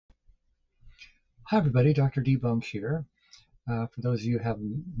Hi, everybody. Dr. Debunk here. For those of you who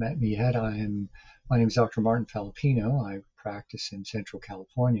haven't met me yet, my name is Dr. Martin Filipino. I practice in Central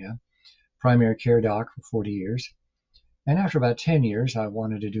California, primary care doc for 40 years. And after about 10 years, I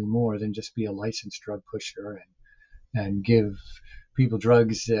wanted to do more than just be a licensed drug pusher and give people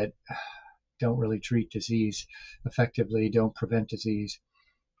drugs that don't really treat disease effectively, don't prevent disease.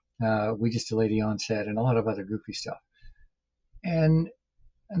 We just delay the onset and a lot of other goofy stuff. And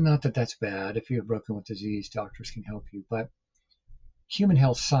not that that's bad. If you're broken with disease, doctors can help you. But human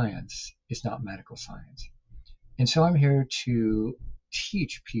health science is not medical science. And so I'm here to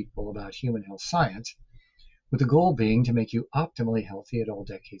teach people about human health science with the goal being to make you optimally healthy at all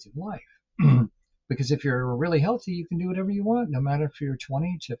decades of life. Because if you're really healthy, you can do whatever you want, no matter if you're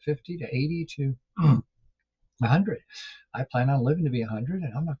 20 to 50 to 80 to 100. I plan on living to be 100,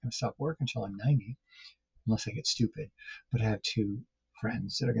 and I'm not going to stop work until I'm 90, unless I get stupid. But I have two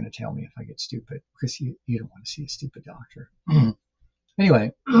friends that are going to tell me if I get stupid, because you don't want to see a stupid doctor.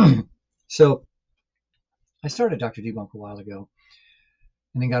 Anyway, so I started Dr. Debunk a while ago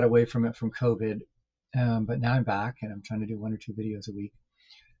and then got away from it from COVID. But now I'm back and I'm trying to do 1 or 2 videos a week.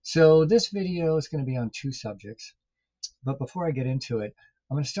 So this video is going to be on 2 subjects. But before I get into it,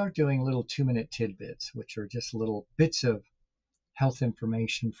 I'm going to start doing little 2-minute tidbits, which are just little bits of health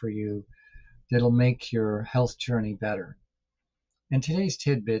information for you that'll make your health journey better. And today's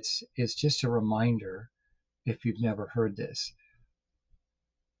tidbits is just a reminder, if you've never heard this.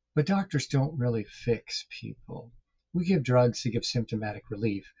 But doctors don't really fix people. We give drugs to give symptomatic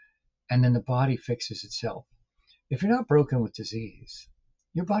relief, and then the body fixes itself. If you're not broken with disease,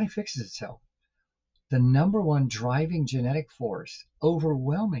 your body fixes itself. The number one driving genetic force,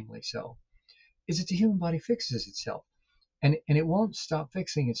 overwhelmingly so, is that the human body fixes itself. And it won't stop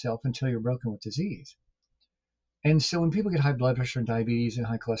fixing itself until you're broken with disease. And so when people get high blood pressure and diabetes and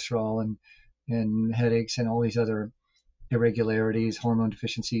high cholesterol and headaches and all these other irregularities, hormone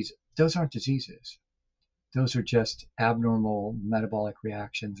deficiencies, those aren't diseases. Those are just abnormal metabolic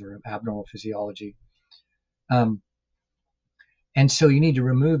reactions or abnormal physiology. And so you need to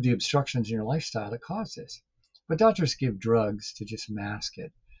remove the obstructions in your lifestyle that cause this. But doctors give drugs to just mask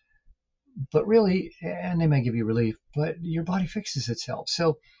it. But really, and they may give you relief, but your body fixes itself.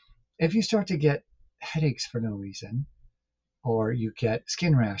 So if you start to get headaches for no reason, or you get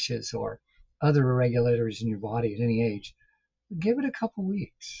skin rashes or other irregularities in your body at any age, give it a couple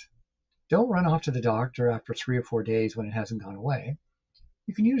weeks. Don't run off to the doctor after 3 or 4 days when it hasn't gone away.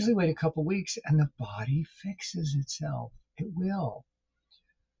 You can usually wait a couple weeks and the body fixes itself. It will.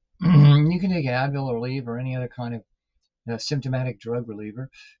 You can take Advil or Aleve or any other kind of symptomatic drug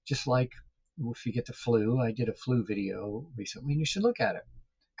reliever, just like if you get the flu. I did a flu video recently and you should look at it,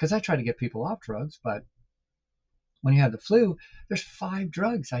 because I try to get people off drugs, but when you have the flu, there's 5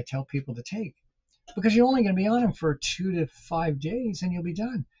 drugs I tell people to take, because you're only going to be on them for 2 to 5 days and you'll be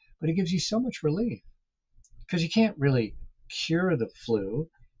done. But it gives you so much relief, because you can't really cure the flu.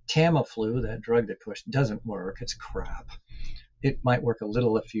 Tamiflu, that drug that pushed, doesn't work. It's crap. It might work a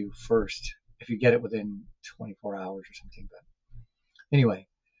little if you get it within 24 hours or something. But anyway,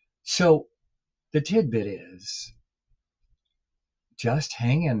 so the tidbit is just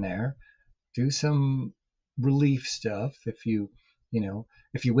hang in there, do some relief stuff. If you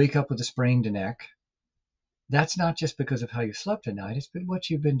wake up with a sprained neck, that's not just because of how you slept at night. It's been what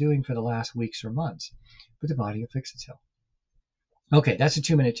you've been doing for the last weeks or months. But the body will fix itself. Okay, that's a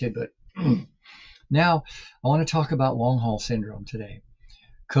 2-minute tidbit. Now, I want to talk about long haul syndrome today.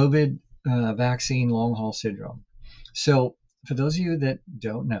 COVID vaccine long haul syndrome. So, for those of you that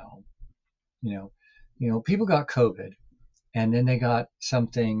don't know, people got COVID, and then they got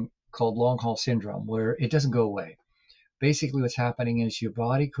something called long haul syndrome, where it doesn't go away. Basically, what's happening is your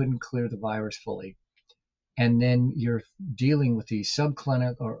body couldn't clear the virus fully. And then you're dealing with these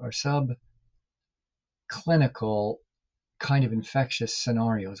subclinical or subclinical kind of infectious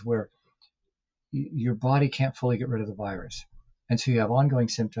scenarios where your body can't fully get rid of the virus. And so you have ongoing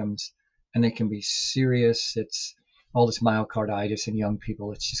symptoms, and they can be serious. It's all this myocarditis in young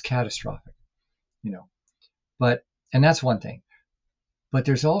people. It's just catastrophic, and that's one thing. But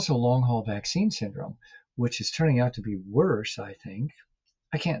there's also long haul vaccine syndrome, which is turning out to be worse, I think.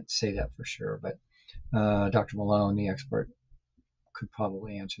 I can't say that for sure, but Dr. Malone, the expert, could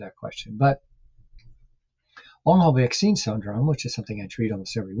probably answer that question. But long haul vaccine syndrome, which is something I treat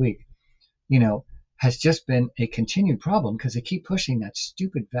almost every week, has just been a continued problem, because they keep pushing that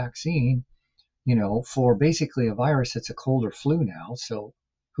stupid vaccine, for basically a virus that's a cold or flu now. So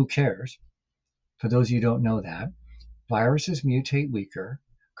who cares? For those of you who don't know that, viruses mutate weaker.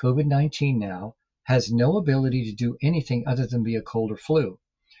 COVID-19 now has no ability to do anything other than be a cold or flu.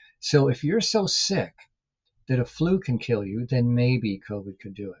 So if you're so sick that a flu can kill you, then maybe COVID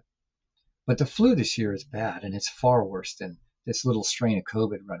could do it. But the flu this year is bad, and it's far worse than this little strain of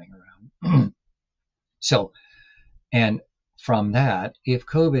COVID running around. So, and from that, if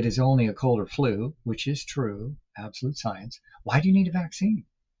COVID is only a cold or flu, which is true, absolute science, why do you need a vaccine?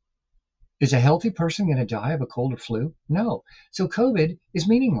 Is a healthy person going to die of a cold or flu? No. So COVID is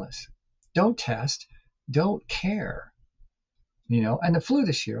meaningless. Don't test. Don't care. And the flu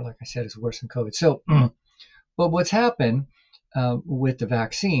this year, like I said, is worse than COVID. So, but what's happened with the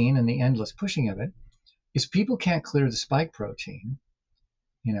vaccine and the endless pushing of it is people can't clear the spike protein,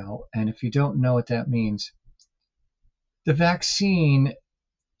 and if you don't know what that means, the vaccine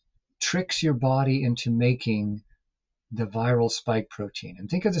tricks your body into making the viral spike protein. And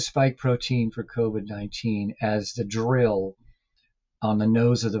think of the spike protein for COVID-19 as the drill on the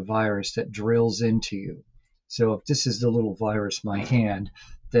nose of the virus that drills into you. So if this is the little virus, my hand,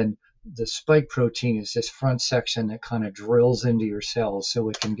 then the spike protein is this front section that kind of drills into your cells so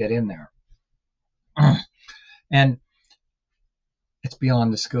it can get in there. And it's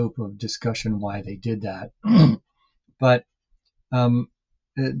beyond the scope of discussion why they did that. But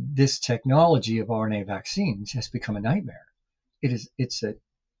this technology of RNA vaccines has become a nightmare. It's a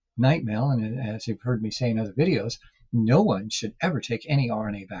nightmare, and as you've heard me say in other videos, no one should ever take any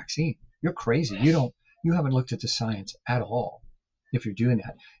RNA vaccine. You're crazy. You haven't looked at the science at all. If you're doing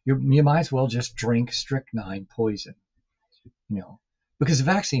that, you might as well just drink strychnine poison, because the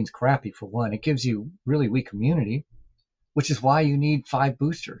vaccine's crappy for one. It gives you really weak immunity, which is why you need 5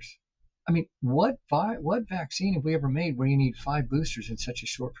 boosters. I mean, what vaccine have we ever made where you need 5 boosters in such a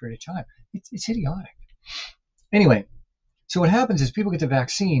short period of time? It's idiotic. Anyway, so what happens is people get the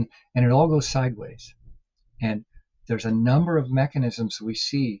vaccine and it all goes sideways. And there's a number of mechanisms we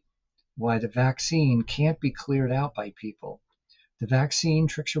see why the vaccine can't be cleared out by people. The vaccine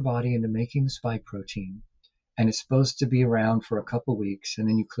tricks your body into making the spike protein, and it's supposed to be around for a couple weeks, and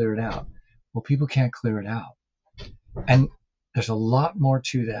then you clear it out. Well, people can't clear it out. And there's a lot more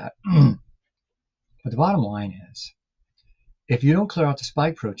to that. But the bottom line is, if you don't clear out the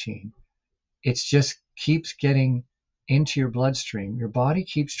spike protein, it just keeps getting into your bloodstream. Your body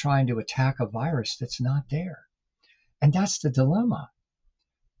keeps trying to attack a virus that's not there. And that's the dilemma.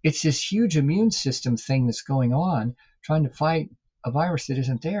 It's this huge immune system thing that's going on, trying to fight a virus that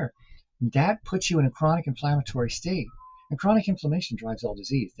isn't there. That puts you in a chronic inflammatory state. And chronic inflammation drives all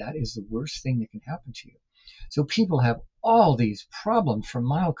disease. That is the worst thing that can happen to you. So people have all these problems, from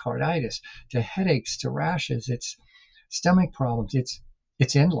myocarditis to headaches to rashes. It's stomach problems.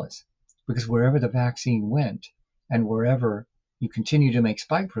 It's endless, because wherever the vaccine went and wherever you continue to make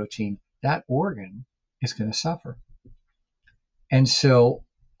spike protein, that organ is going to suffer. And so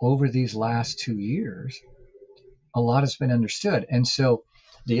over these last 2 years, a lot has been understood. And so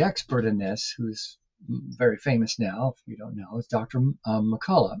the expert in this, who's very famous now, if you don't know, is Dr.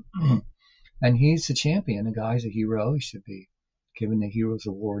 McCullough. And he's the champion. The guy's a hero. He should be given the Heroes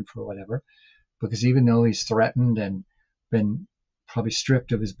Award for whatever, because even though he's threatened and been probably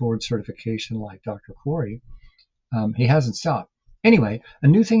stripped of his board certification like Dr. Corey, he hasn't stopped. Anyway, a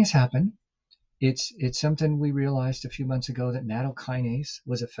new thing has happened. It's something we realized a few months ago, that nattokinase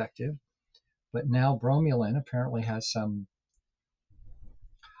was effective, but now bromelain apparently has some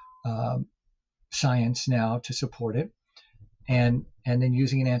science now to support it, and then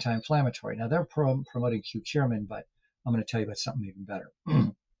using an anti-inflammatory. Now they're promoting Q-cumin, but I'm going to tell you about something even better.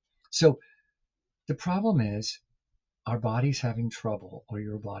 So the problem is our body's having trouble, or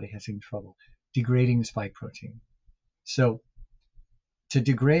your body having trouble, degrading the spike protein. So to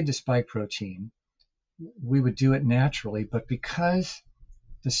degrade the spike protein, we would do it naturally, but because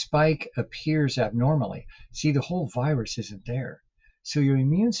the spike appears abnormally, see, the whole virus isn't there. So your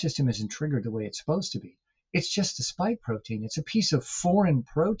immune system isn't triggered the way it's supposed to be. It's just the spike protein. It's a piece of foreign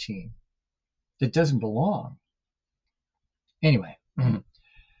protein that doesn't belong. Anyway,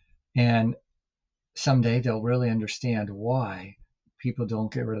 and someday they'll really understand why people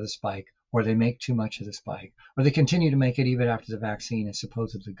don't get rid of the spike, or they make too much of the spike, or they continue to make it even after the vaccine is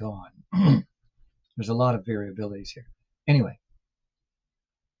supposedly gone. There's a lot of variabilities here. Anyway,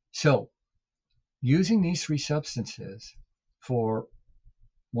 so using these 3 substances for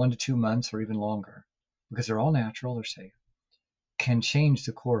 1 to 2 months or even longer, because they're all natural, they're safe, can change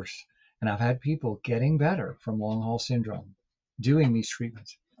the course. And I've had people getting better from long haul syndrome doing these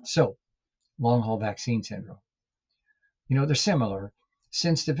treatments. So long haul vaccine syndrome, they're similar.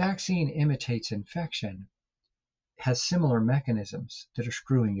 Since the vaccine imitates infection, has similar mechanisms that are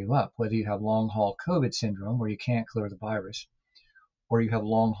screwing you up, whether you have long haul COVID syndrome where you can't clear the virus, or you have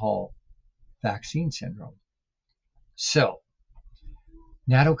long haul vaccine syndrome. So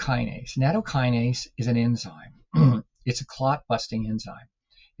Nattokinase. Nattokinase is an enzyme. It's a clot-busting enzyme.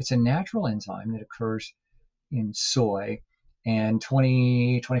 It's a natural enzyme that occurs in soy. And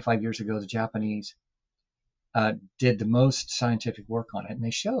 25 years ago, the Japanese did the most scientific work on it, and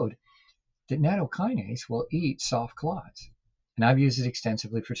they showed that nattokinase will eat soft clots. And I've used it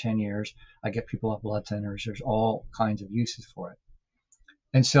extensively for 10 years. I get people off blood thinners. There's all kinds of uses for it.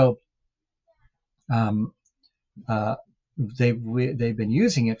 And so um, uh, they've been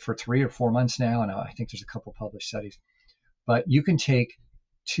using it for 3 or 4 months now, and I think there's a couple published studies. But you can take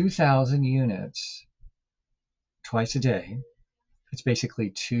 2,000 units twice a day. It's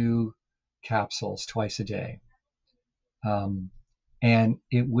basically 2 capsules twice a day. And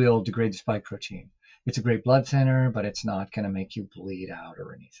it will degrade the spike protein. It's a great blood thinner, but it's not going to make you bleed out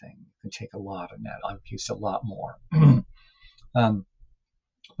or anything. You can take a lot of that. I've used a lot more.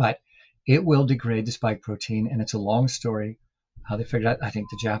 But it will degrade the spike protein, and it's a long story how they figured out. I think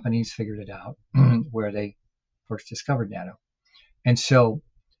the Japanese figured it out where they first discovered natto. And so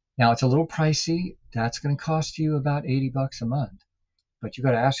now it's a little pricey. That's going to cost you about $80 a month. But you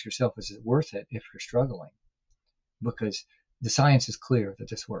got to ask yourself, is it worth it if you're struggling? Because the science is clear that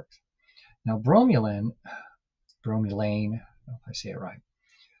this works. Now, bromelain, I don't know if I say it right.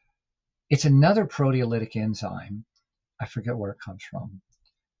 It's another proteolytic enzyme. I forget where it comes from.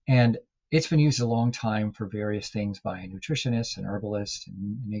 And it's been used a long time for various things by nutritionists and herbalists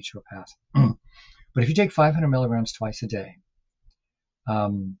and naturopaths. But if you take 500 milligrams twice a day,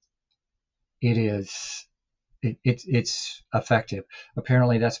 it's effective.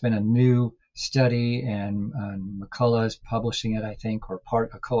 Apparently, that's been a new study, and McCullough is publishing it, I think, or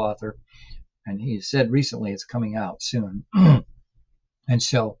a co-author. And he said recently it's coming out soon. And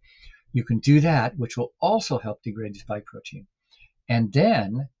so you can do that, which will also help degrade the spike protein. And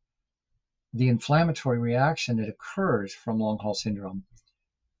then the inflammatory reaction that occurs from long haul syndrome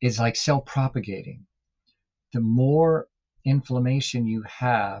is like self-propagating. The more inflammation you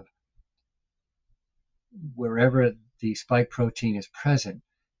have wherever the spike protein is present,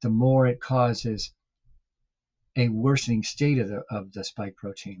 the more it causes a worsening state of the spike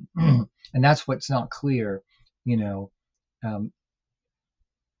protein. And that's what's not clear,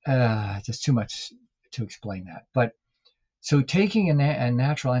 just too much to explain that. But so taking a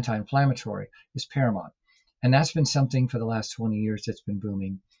natural anti-inflammatory is paramount. And that's been something for the last 20 years that's been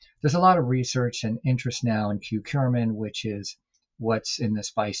booming. There's a lot of research and interest now in Q-curcumin, which is what's in the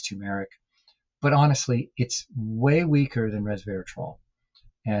spice turmeric. But honestly, it's way weaker than resveratrol.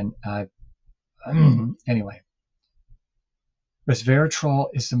 And anyway, resveratrol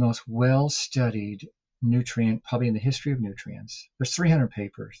is the most well-studied nutrient probably in the history of nutrients. There's 300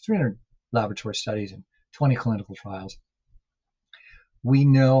 papers, 300 laboratory studies, and 20 clinical trials. We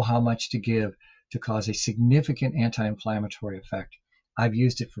know how much to give to cause a significant anti-inflammatory effect. I've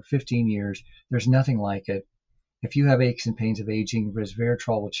used it for 15 years. There's nothing like it. If you have aches and pains of aging,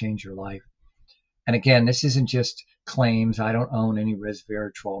 resveratrol will change your life. And again, this isn't just claims. I don't own any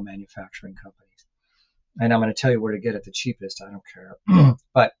resveratrol manufacturing companies. And I'm going to tell you where to get it the cheapest. I don't care.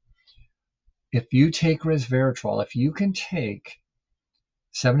 But if you take resveratrol, if you can take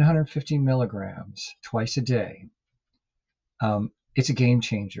 750 milligrams twice a day, it's a game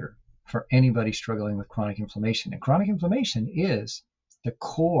changer for anybody struggling with chronic inflammation. And chronic inflammation is the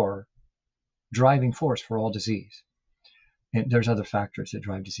core driving force for all disease. And there's other factors that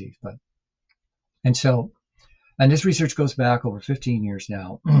drive disease, and this research goes back over 15 years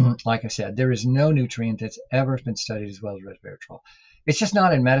now. Like I said, there is no nutrient that's ever been studied as well as resveratrol. It's just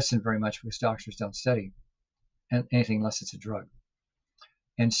not in medicine very much because doctors don't study anything unless it's a drug.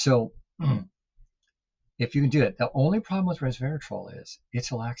 And so if you can do it, the only problem with resveratrol is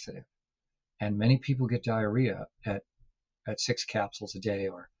it's a laxative. And many people get diarrhea at 6 capsules a day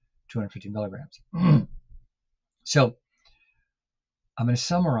or 250 milligrams. So I'm going to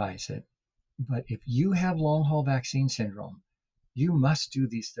summarize it. But if you have long haul vaccine syndrome, you must do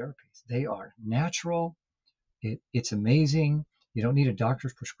these therapies. They are natural. It's amazing. You don't need a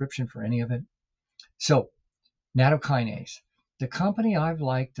doctor's prescription for any of it. So nattokinase, the company I've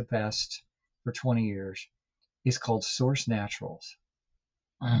liked the best for 20 years is called Source Naturals.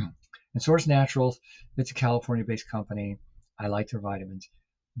 And Source Naturals, it's a California-based company. I like their vitamins.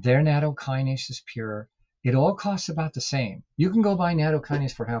 Their nattokinase is pure. It all costs about the same. You can go buy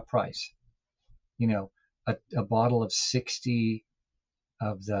nattokinase for half price. A bottle of 60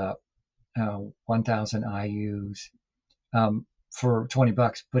 of the 1,000 IUs for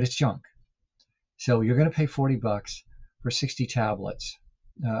 $20, but it's junk. So you're going to pay $40 for 60 tablets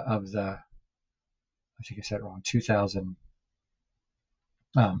of the, I think I said it wrong, 2,000.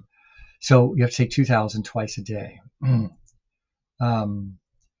 So you have to take 2,000 twice a day.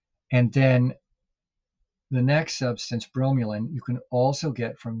 And then the next substance, bromelain, you can also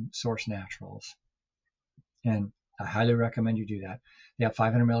get from Source Naturals. And I highly recommend you do that. They have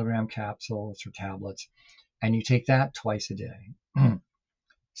 500 milligram capsules or tablets, and you take that twice a day.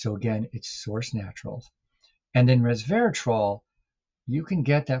 So again, it's Source Naturals. And then resveratrol, you can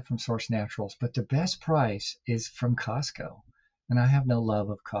get that from Source Naturals, but the best price is from Costco. And I have no love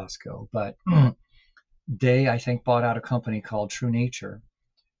of Costco, but they, I think, bought out a company called True Nature,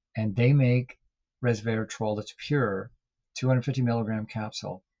 and they make resveratrol that's pure, 250 milligram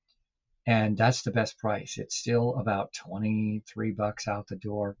capsule. And that's the best price. It's still about 23 bucks out the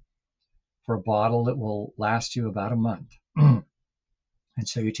door for a bottle that will last you about a month. And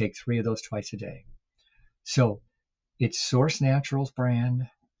so you take 3 of those twice a day. So it's Source Naturals brand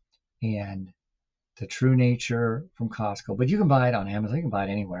and the True Nature from Costco. But you can buy it on Amazon. You can buy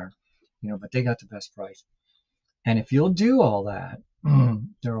it anywhere, but they got the best price. And if you'll do all that,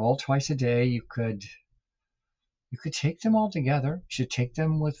 they're all twice a day. You could take them all together. You should take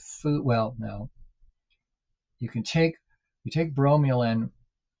them with food. Well, no. You take bromelain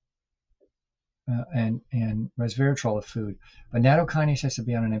and resveratrol with food, but nattokinase has to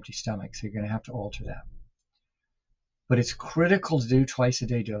be on an empty stomach, so you're going to have to alter that. But it's critical to do twice a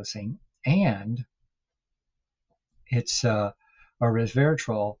day dosing, and it's our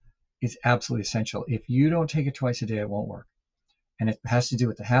resveratrol is absolutely essential. If you don't take it twice a day, it won't work, and it has to do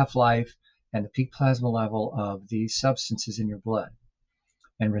with the half-life and the peak plasma level of these substances in your blood,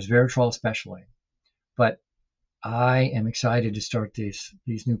 and resveratrol especially. But I am excited to start these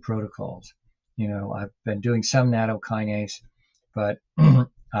new protocols. I've been doing some nattokinase, but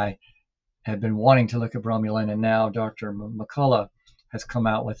I have been wanting to look at bromelain, and now Dr. McCullough has come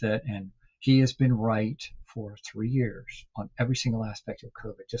out with it, and he has been right for 3 years on every single aspect of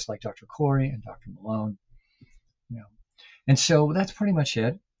COVID, just like Dr. Corey and Dr. Malone. And so that's pretty much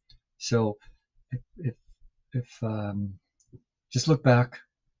it. So if just look back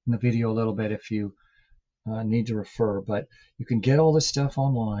in the video a little bit if you need to refer, but you can get all this stuff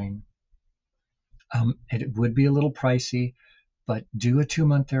online. It would be a little pricey, but do a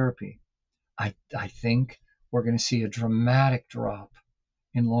 2-month therapy. I think we're going to see a dramatic drop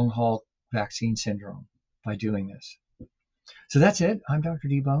in long haul vaccine syndrome by doing this. So that's it. I'm Dr.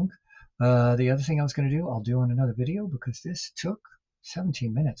 Debunk. The other thing I was going to do, I'll do on another video because this took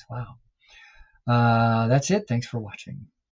 17 minutes. Wow. That's it. Thanks for watching.